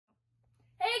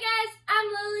Hey guys, I'm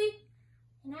Lily.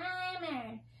 And I'm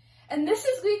Erin. And this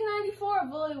is week 94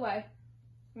 of Lily Way.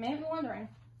 You may be wondering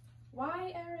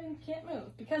why Erin can't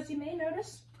move. Because you may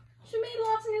notice she made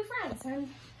lots of new friends and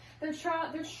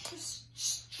they're just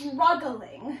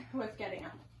struggling with getting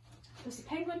up. There's a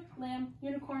penguin, lamb,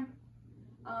 unicorn,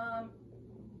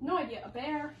 no idea, a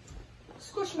bear,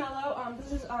 squishmallow,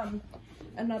 this is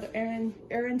another Erin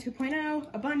 2.0,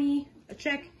 a bunny, a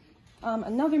chick,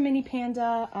 another mini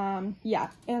panda,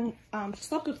 yeah, and she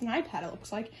slept with an iPad, it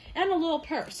looks like, and a little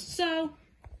purse. So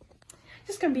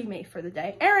just gonna be me for the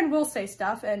day. Erin will say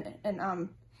stuff and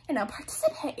you know,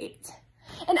 participate.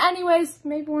 And anyways, you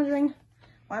may be wondering,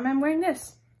 why am I wearing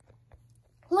this?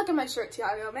 Look at my shirt,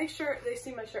 Tiago. Make sure they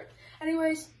see my shirt.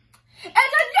 Anyways, it's a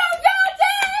JOJO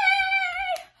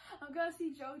day! I'm gonna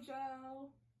see JOJO.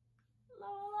 La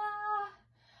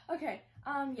la. Okay,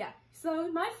 yeah.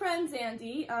 So my friend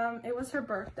Zandy, it was her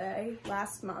birthday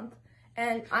last month,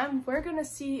 and we're gonna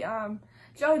see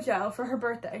JOJO for her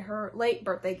birthday, her late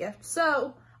birthday gift.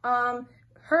 So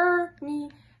her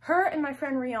and my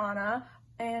friend Rihanna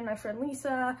and my friend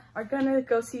Lisa are gonna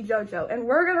go see JOJO, and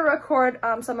we're gonna record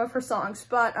some of her songs.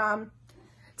 But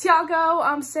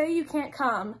Tiago, say you can't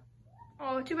come.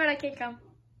 Oh, too bad I can't come.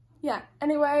 Yeah.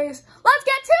 Anyways, let's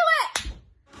get to it.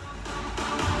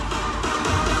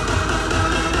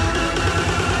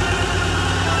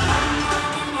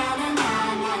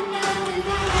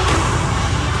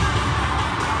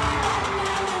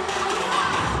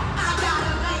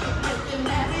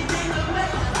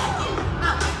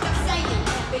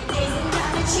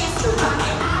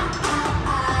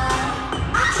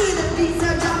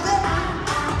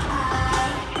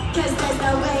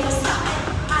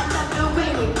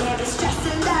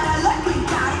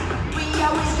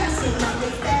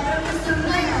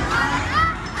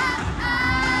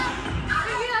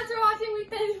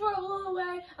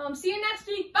 See you next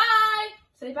week. Bye.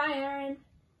 Say bye, Erin.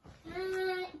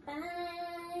 Bye.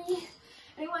 Bye.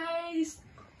 Anyways,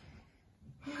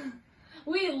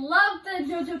 we love the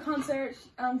JOJO concert.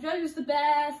 JOJO's the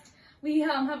best. We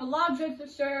have a lot of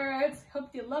JOJO shirts.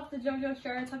 Hope you love the JOJO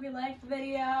shirts. Hope you liked the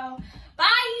video.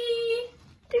 Bye.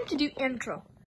 Time to do intro.